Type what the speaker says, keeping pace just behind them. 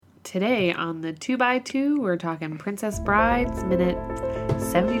Today on the 2x2, we're talking Princess Brides, minute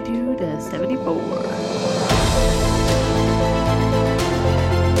 72 to 74.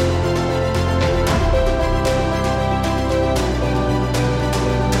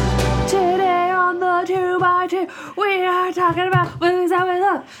 Today on the 2x2, we are talking about movies that we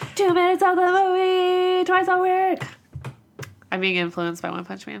love. 2 minutes of the movie, twice so weird. I'm being influenced by One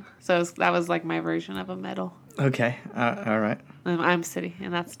Punch Man, so that was like my version of a medal. Okay, all right. I'm City,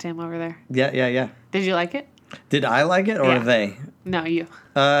 and that's Tim over there. Yeah. Did you like it? Did I like it or they? No, you.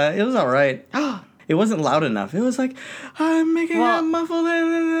 It was all right. It wasn't loud enough. It was like, I'm making it muffled.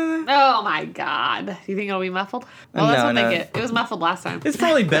 Oh my god. Do you think it'll be muffled? Well, that's what they get. It was muffled last time. It's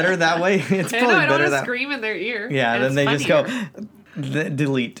probably better that way. It's probably I don't better want to scream in their ear. Yeah, then they just go,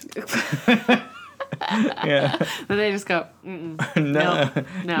 delete. Yeah. Then they just go, No.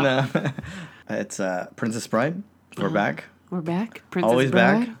 It's Princess Bride. We're back. We're back. Princess Always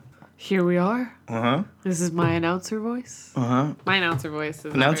Bride. back. Here we are. Uh-huh. This is my announcer voice. Uh-huh. My announcer voice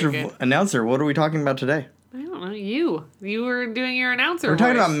is not very good. Announcer, what are we talking about today? I don't know. You were doing your announcer voice. We're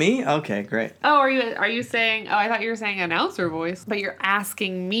talking about me? Okay, great. Oh, are you saying... Oh, I thought you were saying announcer voice. But you're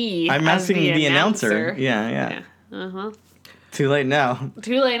asking me I'm asking the announcer. Yeah. Uh-huh. Too late now.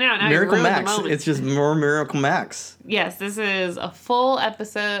 Too late now. Now Miracle you ruined Max. the moment. It's just more Miracle Max. Yes, this is a full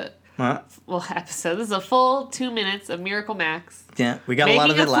episode. This is a full 2 minutes of Miracle Max. Yeah, we got a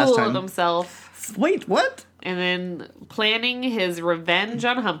lot of it last time. Making a fool of himself. Wait, what? And then planning his revenge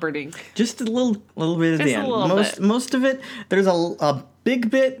on Humperdinck. Just a little bit at the end. Most of it, there's a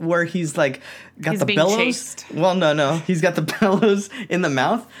big bit where he's like got the bellows. Chased. Well, no, he's got the bellows in the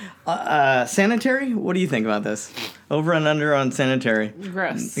mouth. Sanitary? What do you think about this? Over and under on sanitary.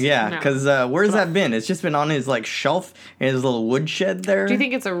 Gross. Yeah, because where's that been? It's just been on his like shelf in his little wood shed there. Do you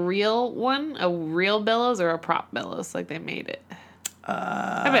think it's a real one, a real bellows, or a prop bellows? Like they made it.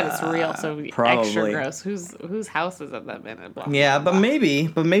 I bet it's real, so it'd be extra gross. Whose house has that been in? Yeah, but maybe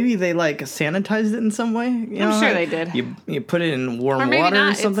they like sanitized it in some way. I'm sure they did. You put it in warm maybe water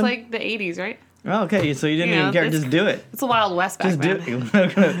not. or something. It's like the 80s, right? Oh, okay, so you didn't even care. Just do it. It's the Wild West back then. Just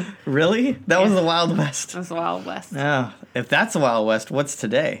do it. Really? That was the Wild West. That's the Wild West. Oh, if that's the Wild West, what's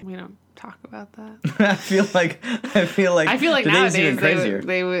today? We don't talk about that. I feel like nowadays even crazier.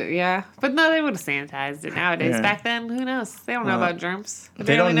 They would, yeah. But no, they would have sanitized it nowadays. Yeah. Back then, who knows? They don't know about germs.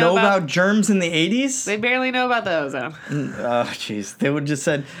 They don't know about germs in the 80s? They barely know about the ozone. Oh, jeez. They would just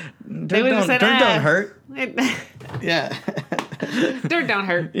said, dirt don't hurt. Yeah. Dirt don't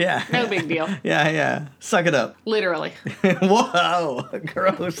hurt. Yeah. No big deal. Yeah. Suck it up. Literally. Whoa.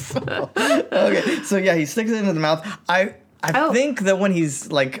 Gross. Okay. So, yeah, he sticks it into the mouth. I think that when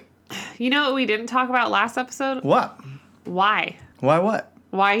he's like... You know what we didn't talk about last episode? What? Why? Why what?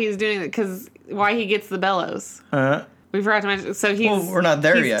 Why he's doing it. Because why he gets the bellows. We forgot to mention... So he's... Well, we're not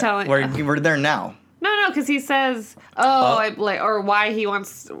there yet. We're there now. No, because he says... or why he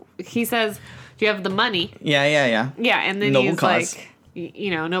wants... He says... Do you have the money? Yeah. Yeah, and then he's like,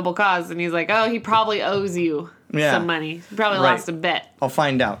 noble cause. And he's like, oh, he probably owes you some money. He probably lost a bet. I'll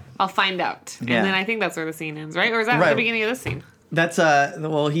find out. Yeah. And then I think that's where the scene ends, right? Or is that the beginning of this scene? That's,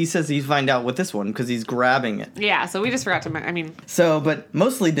 he says he's find out with this one because he's grabbing it. Yeah, so we just forgot to, So, but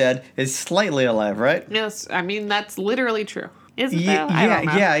mostly dead is slightly alive, right? Yes, that's literally true. Is it though? I don't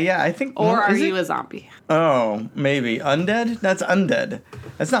know. Yeah, I think... Or are you a zombie? Oh, maybe. Undead? That's undead.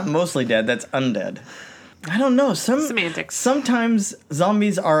 That's not mostly dead, that's undead. I don't know. Semantics. Sometimes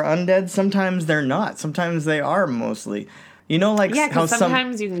zombies are undead, sometimes they're not. Sometimes they are mostly. You know, like how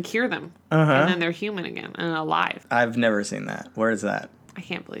sometimes you can cure them. And then they're human again and alive. I've never seen that. Where is that? I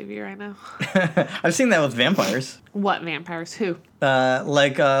can't believe you right now. I've seen that with vampires. What vampires? Who?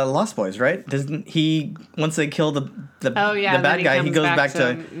 Lost Boys, right? Doesn't he, once they kill the bad guy, he goes back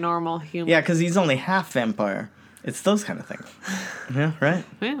to normal human. Yeah, because he's only half vampire. It's those kind of things. Yeah, right?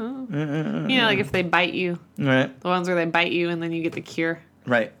 Yeah. Like if they bite you. Right. The ones where they bite you and then you get the cure.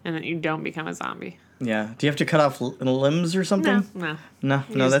 Right. And then you don't become a zombie. Yeah. Do you have to cut off limbs or something? No,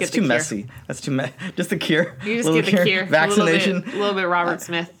 that's too messy. That's too messy. Just the cure. You just get the cure. Vaccination. A little bit Robert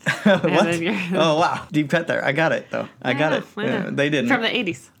Smith. What? Oh, wow. Deep cut there. I got it, though. I got it. Yeah, they didn't. From the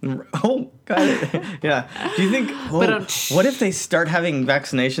 80s. Oh, got it. Yeah. Do you think... what if they start having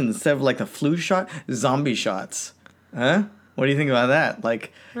vaccinations instead of like the flu shot? Zombie shots. Huh? What do you think about that?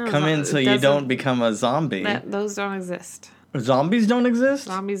 Like, come in so you don't become a zombie. Those don't exist. Zombies don't exist?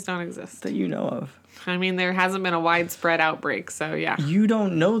 Zombies don't exist. That you know of. I mean, there hasn't been a widespread outbreak, so yeah. You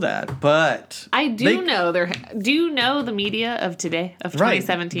don't know that, but I do know do you know the media of today, of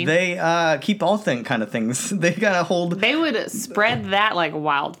 2017? They keep all kind of things. They gotta hold. They would spread that like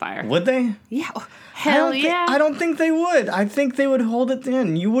wildfire. Would they? Yeah. Hell yeah. I don't think they would. I think they would hold it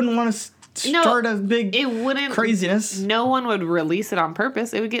in. You wouldn't want to start a big craziness. No one would release it on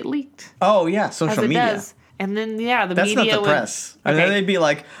purpose. It would get leaked. Oh, yeah, social media. Does. And then, the media That's not the press. Okay. And then they'd be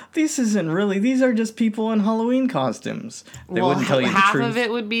like, these are just people in Halloween costumes. They wouldn't tell you the truth. Half of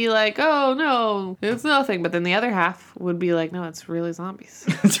it would be like, oh, no, it's nothing. But then the other half would be like, no, it's really zombies.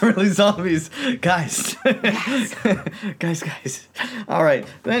 It's really zombies. Guys. Yes. Guys. All right.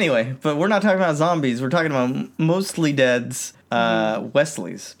 But anyway, we're not talking about zombies. We're talking about Mostly Dead's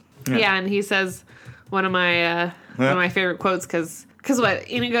Wesley's. Yeah, and he says one of my favorite quotes, because what,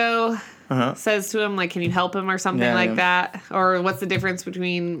 Inigo... says to him, like, can you help him or something that? Or what's the difference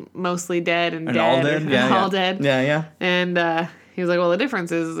between Mostly Dead and dead? All dead? All dead. Yeah. And he was like, well, the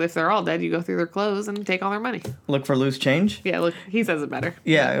difference is if they're all dead, you go through their clothes and take all their money. Look for loose change? Yeah, look, he says it better.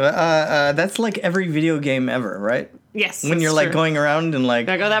 Yeah, that's like every video game ever, right? Yes. When you're, like, going around and, like...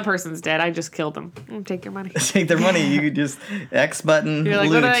 Like, oh, that person's dead. I just killed them. Take your money. Take their money. You just X button, you're like,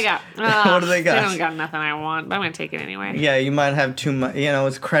 loot. What do they got? What do they got? They don't got nothing I want, but I'm going to take it anyway. Yeah, you might have too much,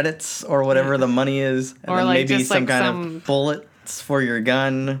 it's credits or whatever the money is. And or, then like, maybe some kind of bullets for your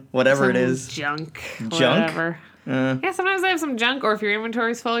gun, whatever it is. Junk? Whatever. Yeah, sometimes they have some junk, or if your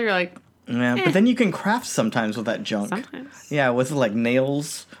inventory's full, you're like... Yeah, but then you can craft sometimes with that junk. Sometimes. Yeah, with, like,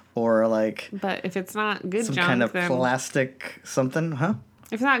 nails... Or like, but if it's not good some junk, kind of plastic something, huh?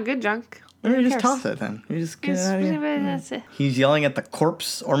 If it's not good junk, then you just toss it. Then you just get out of here. That's it. He's yelling at the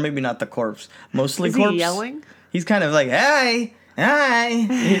corpse, or maybe not the corpse. Mostly Is corpse. He yelling? He's kind of like, hey.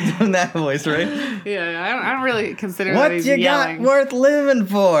 He's doing that voice, right? Yeah, I don't really consider what that he's you yelling. got worth living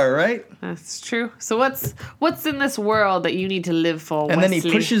for, right? That's true. So what's in this world that you need to live for? And Wesley?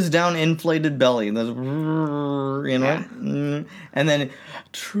 then he pushes down inflated belly. Those, and then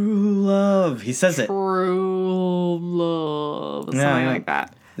true love. He says it. True love, something like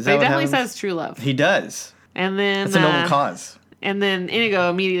that. But he definitely says true love. He does. And then it's a noble cause. And then Inigo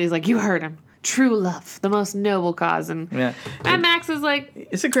immediately is like, "You heard him." True love, the most noble cause. And Mad Max is like...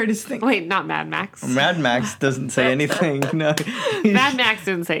 It's the greatest thing. Wait, not Mad Max. Mad Max doesn't say anything. No. Mad Max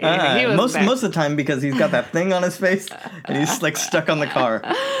didn't say anything. He was most of the time because he's got that thing on his face and he's like stuck on the car.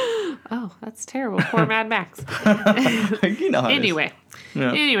 Oh, that's terrible. Poor Mad Max. You know how Anyway,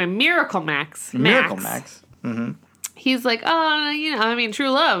 Miracle Max. Miracle Max. Mm-hmm. He's like, true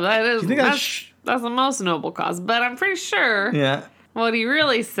love. That's the most noble cause. But I'm pretty sure... Yeah. What he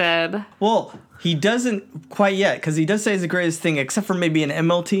really said... Well, he doesn't quite yet, because he does say it's the greatest thing, except for maybe an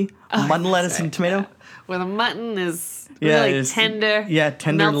MLT, mutton, lettuce, and tomato. Yeah. Where the mutton is really tender. Yeah,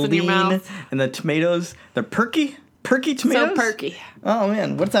 tender, melts lean. In your mouth. And the tomatoes, they're perky. Perky tomatoes? So perky. Oh,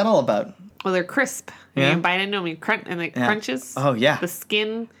 man. What's that all about? Well, they're crisp. Yeah. You can bite into them and it crunches. Oh, yeah. The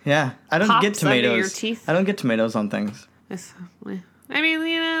skin I don't get tomatoes. Under your teeth. I don't get tomatoes on things. I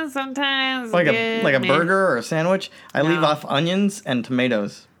mean, sometimes like a burger or a sandwich. I leave off onions and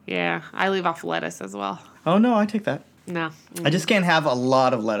tomatoes. Yeah, I leave off lettuce as well. Oh no, I take that. No, I just can't have a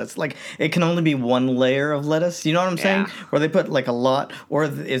lot of lettuce. Like it can only be one layer of lettuce. You know what I'm saying? Where they put like a lot, or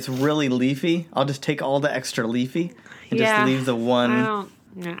it's really leafy. I'll just take all the extra leafy and just leave the one.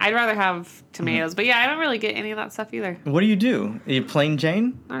 I'd rather have tomatoes, but I don't really get any of that stuff either. What do? Are you plain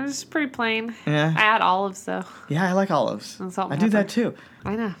Jane? I'm just pretty plain. Yeah. I add olives though. Yeah, I like olives. And salt and I pepper. do that too.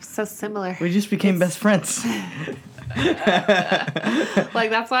 I know, so similar. We just became best friends. Like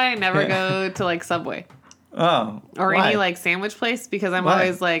that's why I never go to like Subway. Oh. Or any like sandwich place because I'm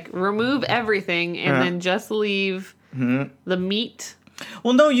always like remove everything and then just leave the meat.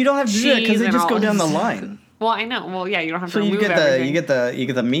 Well, no, you don't have to do that because they just go down the line. Well, I know. Well, yeah, you don't have to remove everything. So you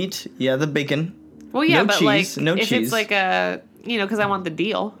get the meat, the bacon. Well, yeah, no but cheese, like no if cheese. it's like a because I want the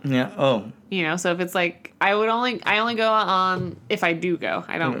deal. Yeah. Oh. So if it's like I only go on if I do go.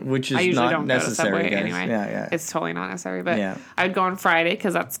 I don't. Which is I usually not don't necessary, go to Subway guys. anyway. Yeah. It's totally not necessary, but I would go on Friday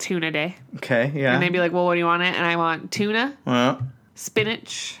because that's tuna day. Okay. Yeah. And they'd be like, "Well, what do you want it?" And I want tuna,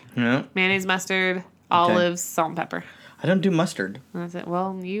 spinach, mayonnaise, mustard, olives, salt, and pepper. I don't do mustard. That's it.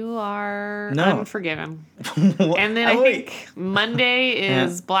 Well, you are unforgiven. And then I think Monday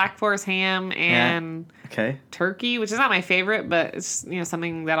is Black Forest ham and turkey, which is not my favorite, but it's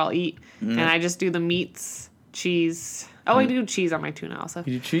something that I'll eat. And I just do the meats, cheese. Oh, I do cheese on my tuna also.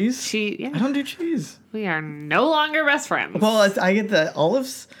 You do cheese? Cheese, yeah. I don't do cheese. We are no longer best friends. Well, I get the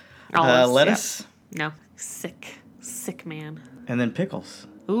olives, lettuce. Yep. No, sick man. And then pickles.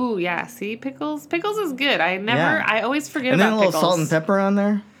 Ooh, yeah. See, pickles is good. I always forget about pickles. And then a little salt and pepper on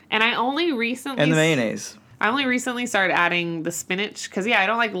there. And I only recently... And the mayonnaise. I only recently started adding the spinach. Because, I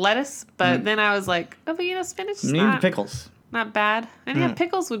don't like lettuce. But then I was like, oh, but spinach is pickles. Not bad. And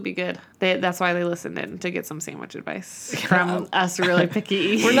pickles would be good. That's why they listened in, to get some sandwich advice from us really picky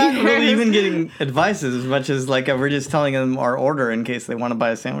eaters. We're not really even getting advice as much as we're just telling them our order in case they want to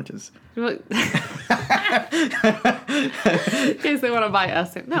buy us sandwiches. In case they want to buy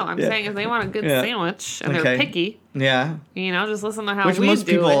us. No, I'm saying if they want a good sandwich and they're picky. Yeah. Just listen to how we do it. Which most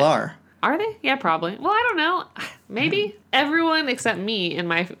people are. Are they? Yeah, probably. Well, I don't know. Maybe everyone except me in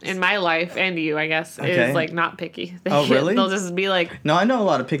my life and you, I guess, is not picky. Really? They'll just be like. No, I know a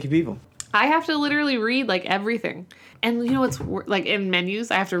lot of picky people. I have to literally read everything, and what's in menus,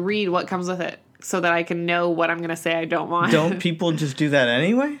 I have to read what comes with it so that I can know what I'm gonna say I don't want. Don't people just do that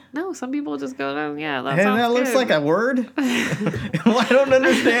anyway? No, some people just go, oh, yeah, that sounds good. That looks like a word. Well, I don't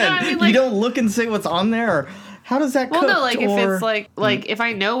understand. No, you don't look and say what's on there. Or, how does that cook? Well, no, if it's if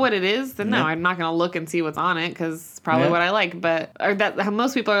I know what it is, then no, I'm not going to look and see what's on it because it's probably what I like. But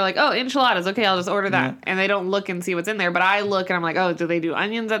most people are like, oh, enchiladas. Okay, I'll just order that. And they don't look and see what's in there. But I look and I'm like, oh, do they do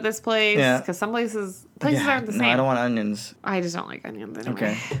onions at this place? Because some places aren't the same. No, I don't want onions. I just don't like onions anyway.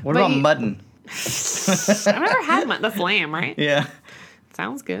 Okay. What about mutton? I've never had mutton. That's lamb, right? Yeah.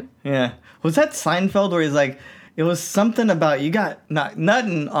 Sounds good. Yeah. Was that Seinfeld where he's like, it was something about you got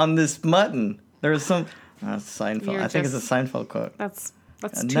nothing on this mutton? There was some... That's Seinfeld. I think it's a Seinfeld quote. That's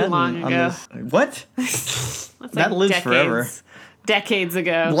too long ago. What? That lives forever. Decades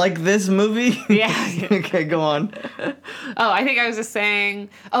ago. Like this movie? Yeah. Okay, go on. Oh, I think I was just saying.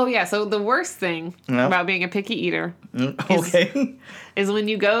 Oh, yeah. So the worst thing about being a picky eater is when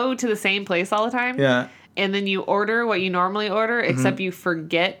you go to the same place all the time. Yeah. And then you order what you normally order, except you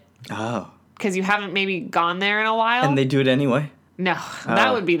forget. Oh. Because you haven't maybe gone there in a while. And they do it anyway? No,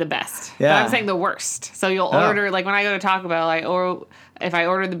 that would be the best. Yeah. But I'm saying the worst. So you'll order, when I go to Taco Bell, if I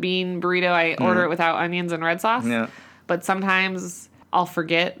order the bean burrito, I order it without onions and red sauce. Yeah. But sometimes I'll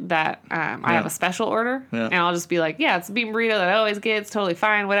forget that I have a special order. Yeah. And I'll just be like, yeah, it's a bean burrito that I always get. It's totally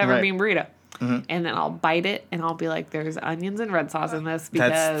fine. Whatever, bean burrito. Mm-hmm. And then I'll bite it, and I'll be like, there's onions and red sauce in this because...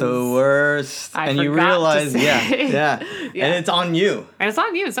 That's the worst. And you realize, yeah. And it's on you. And it's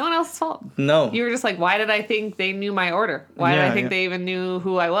on you. It's someone else's fault. No. You were just like, why did I think they knew my order? Why did I think they even knew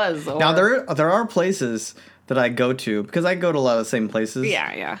who I was? Or... Now, there are places that I go to, because I go to a lot of the same places.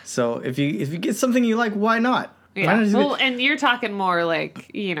 Yeah. So if you get something you like, why not? Yeah. And you're talking more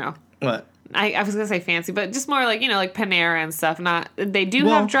What? I was gonna say fancy, but just more like Panera and stuff. They do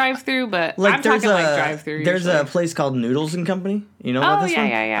have drive-through, but I'm talking drive-through. There's a place called Noodles and Company. You know about this one?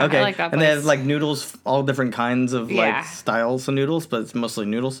 Yeah. Okay. I like that place. And they have noodles, all different kinds of styles of noodles, but it's mostly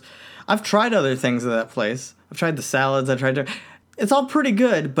noodles. I've tried other things at that place. I've tried the salads. It's all pretty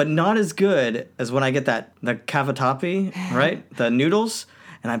good, but not as good as when I get the cavatappi, right? The noodles.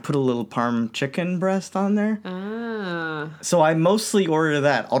 And I put a little parm chicken breast on there. Ah. So I mostly order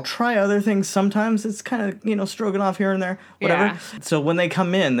that. I'll try other things sometimes. It's kind of, stroganoff here and there, whatever. Yeah. So when they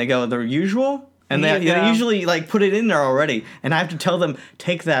come in, they go, their usual? And they usually, put it in there already. And I have to tell them,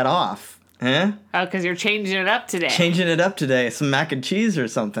 take that off. Huh? Oh, because you're changing it up today. Some mac and cheese or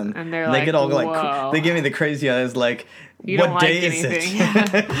something. And they get all whoa. They give me the crazy eyes you what day like is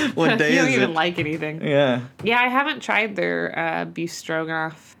it? What day is it? You don't even like anything. Yeah. Yeah, I haven't tried their beef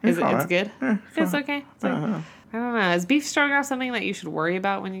stroganoff. It's good? It's okay. It's I don't know. Is beef stroganoff something that you should worry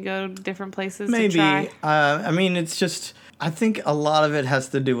about when you go to different places Maybe. to try? It's just... I think a lot of it has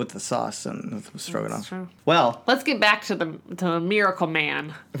to do with the sauce and the stroganoff. That's true. Well... Let's get back to the Miracle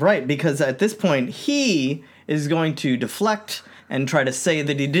Man. Right, because at this point, he is going to deflect and try to say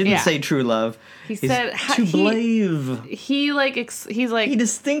that he didn't say true love. He said... To blave. He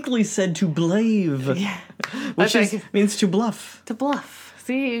distinctly said to blave. Yeah. Which means to bluff. To bluff.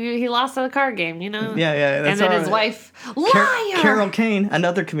 See, he lost at the card game, Yeah, that's and then his wife, liar! Carol Kane,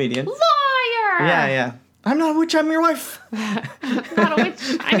 another comedian. Liar! Yeah. I'm not a witch, I'm your wife. Not a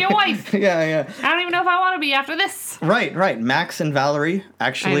witch, I'm your wife. Yeah. I don't even know if I want to be after this. Right. Max and Valerie,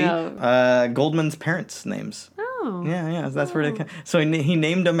 actually, Goldman's parents' names. Oh. Yeah, that's where they came. So he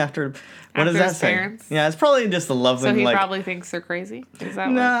named them after... What does that say? Parents? Yeah, it's probably just a love thing. So he probably thinks they're crazy? Is that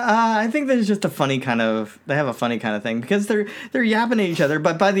I think there's just a funny kind of... They have a funny kind of thing because they're yapping at each other,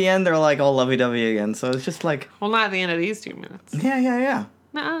 but by the end they're all lovey-dovey again. So it's just like... Well, not at the end of these 2 minutes. Yeah.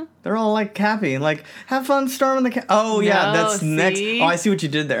 Nuh-uh. They're all happy and have fun storming the Oh, yeah, that's next. Oh, I see what you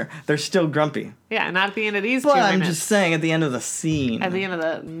did there. They're still grumpy. Yeah, not at the end of these 2 minutes. I'm just saying at the end of the scene. At the end of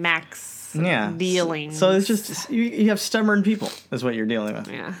the Max dealing. So it's just, you have stubborn people is what you're dealing with.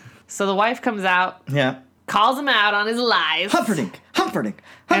 Yeah. So the wife comes out. Yeah. Calls him out on his lies. Humperdinck. Humperdinck.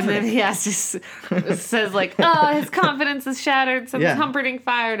 And then he says like, oh, his confidence is shattered since Humperdinck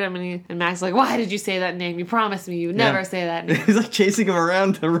fired him. And Max is like, why did you say that name? You promised me you would never say that name. He's like chasing him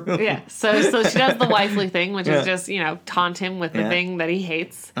around the room. Yeah. So she does the wifely thing, which is just, taunt him with the thing that he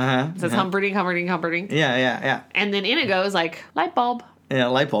hates. Says Humperdinck, Humperdinck, Humperdinck. Yeah. And then Inigo is like, light bulb. Yeah,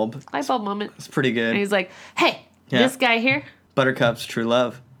 light bulb. Light bulb moment. It's pretty good. And he's like, hey, this guy here. Buttercup's true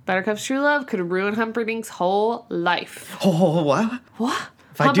love. Buttercup's true love could ruin Humperdinck's whole life. Oh, what? What?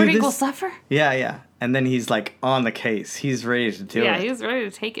 If Humperdinck will suffer? Yeah. And then he's like on the case. He's ready to do it. Yeah, he's ready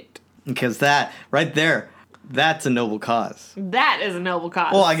to take it. Because that, right there, that's a noble cause. That is a noble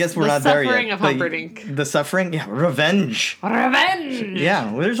cause. Well, I guess we're not there yet. The suffering of Humperdinck. The suffering? Yeah, revenge. Revenge!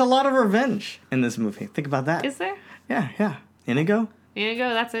 Yeah, well, there's a lot of revenge in this movie. Think about that. Is there? Yeah. Inigo.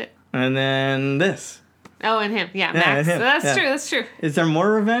 That's it. And then this. Oh, and him. Yeah, Max. Him. That's true. Is there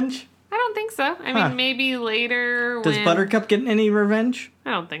more revenge? I don't think so. I mean, maybe later Does Buttercup get any revenge?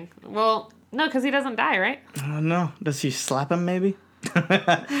 I don't think. Well, no, because he doesn't die, right? No. Does she slap him, maybe?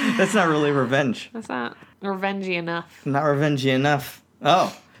 That's not really revenge. That's not revengey enough. Not revengey enough.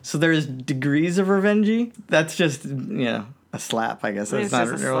 Oh, so there's degrees of revengey? That's just, a slap, I guess. That's it's not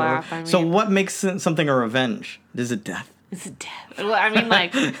just a slap, I mean. So what makes something a revenge? Is it death? It's death. Well, I mean,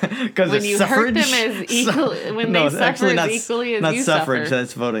 like, when you hurt them as equally, when they suffer as equally as you suffer. Not suffrage,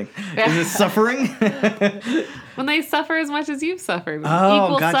 that's voting. Is it suffering? When they suffer as much as you've suffered. Oh,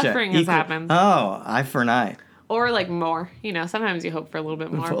 Equal gotcha. suffering has happened. Oh, eye for an eye. Or, like, more. Sometimes you hope for a little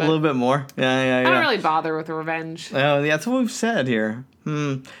bit more. A little bit more? Yeah. I don't really bother with revenge. Oh, yeah, that's what we've said here.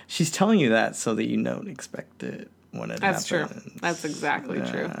 She's telling you that so that you don't expect it. That's true. That's exactly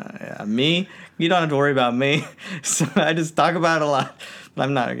true. Yeah. Me, you don't have to worry about me. So I just talk about it a lot, but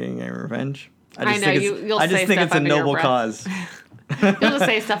I'm not getting any revenge. I just think it's a noble cause. You'll just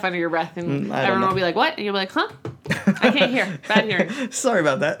say stuff under your breath, and everyone will be like, "What?" And you'll be like, "Huh? I can't hear. Bad hearing." Sorry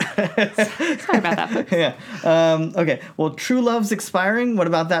about that. Sorry about that, folks. Yeah. Okay. Well, true love's expiring. What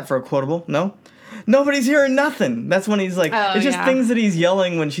about that for a quotable? No. Nobody's hearing nothing. That's when he's like, it's just things that he's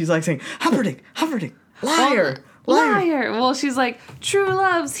yelling when she's like saying, Humperdinck, liar. Liar. Well, she's like, true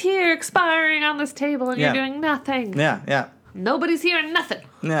love's here expiring on this table and you're doing nothing. Yeah. Nobody's hearing nothing.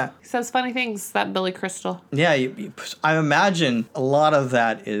 Yeah. He says funny things, that Billy Crystal. Yeah, I imagine a lot of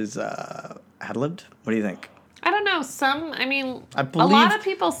that is ad-libbed. What do you think? I don't know. A lot of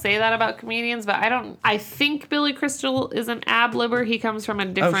people say that about comedians, but I think Billy Crystal is an ad-libber. He comes from a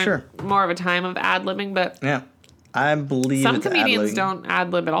different, more of a time of ad-libbing, but... Yeah. I believe some comedians don't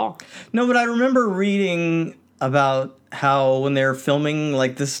ad-lib at all. No, but I remember reading about how when they were filming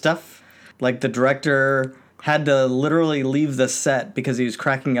like this stuff, like the director had to literally leave the set because he was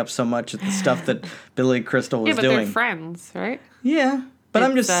cracking up so much at the stuff that Billy Crystal was doing. Yeah, but they're friends, right? Yeah, but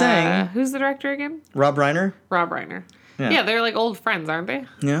I'm just saying. Who's the director again? Rob Reiner. Yeah, they're like old friends, aren't they?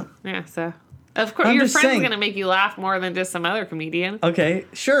 Yeah. Yeah, so... Of course, your friend's going to make you laugh more than just some other comedian. Okay,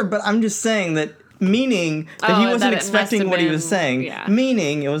 sure, but I'm just saying that meaning that he wasn't expecting what he was saying,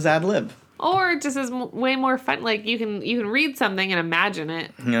 meaning it was ad-lib. Or it just is way more fun. Like, you can read something and imagine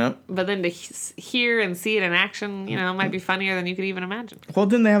it. Yeah. But then to hear and see it in action, it might be funnier than you could even imagine. Well,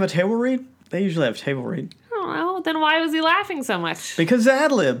 didn't they have a table read? They usually have table read. I don't know. Then why was he laughing so much? Because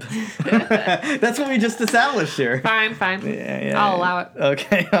ad-lib. That's what we just established here. Fine. Yeah. I'll allow it.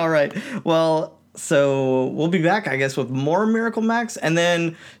 Okay, all right. Well... So we'll be back, I guess, with more Miracle Max and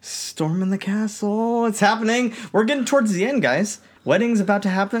then Storm in the Castle. It's happening. We're getting towards the end, guys. Wedding's about to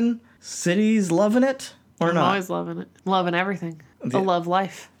happen. City's loving it or not? I'm always loving it. Loving everything. I love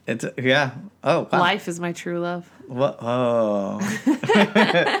life. Yeah. Oh, wow. Life is my true love. What? Oh.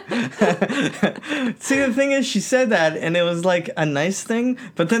 See, the thing is, she said that, and it was like a nice thing,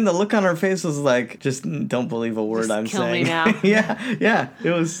 but then the look on her face was like, just don't believe a word I'm saying. Kill me now. Yeah. It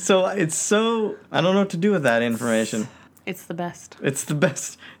was so, I don't know what to do with that information. It's the best. It's the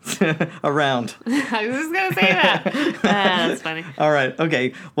best around. I was just going to say that. That's funny. All right.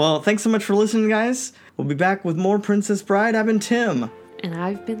 Okay. Well, thanks so much for listening, guys. We'll be back with more Princess Bride. I've been Tim. And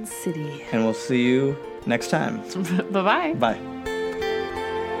I've been City. And we'll see you next time. Bye-bye. Bye.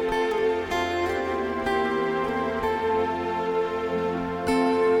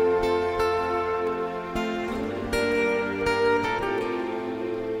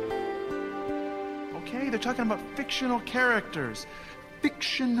 Okay, they're talking about fictional characters.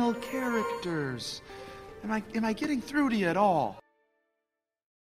 Fictional characters. Am I getting through to you at all?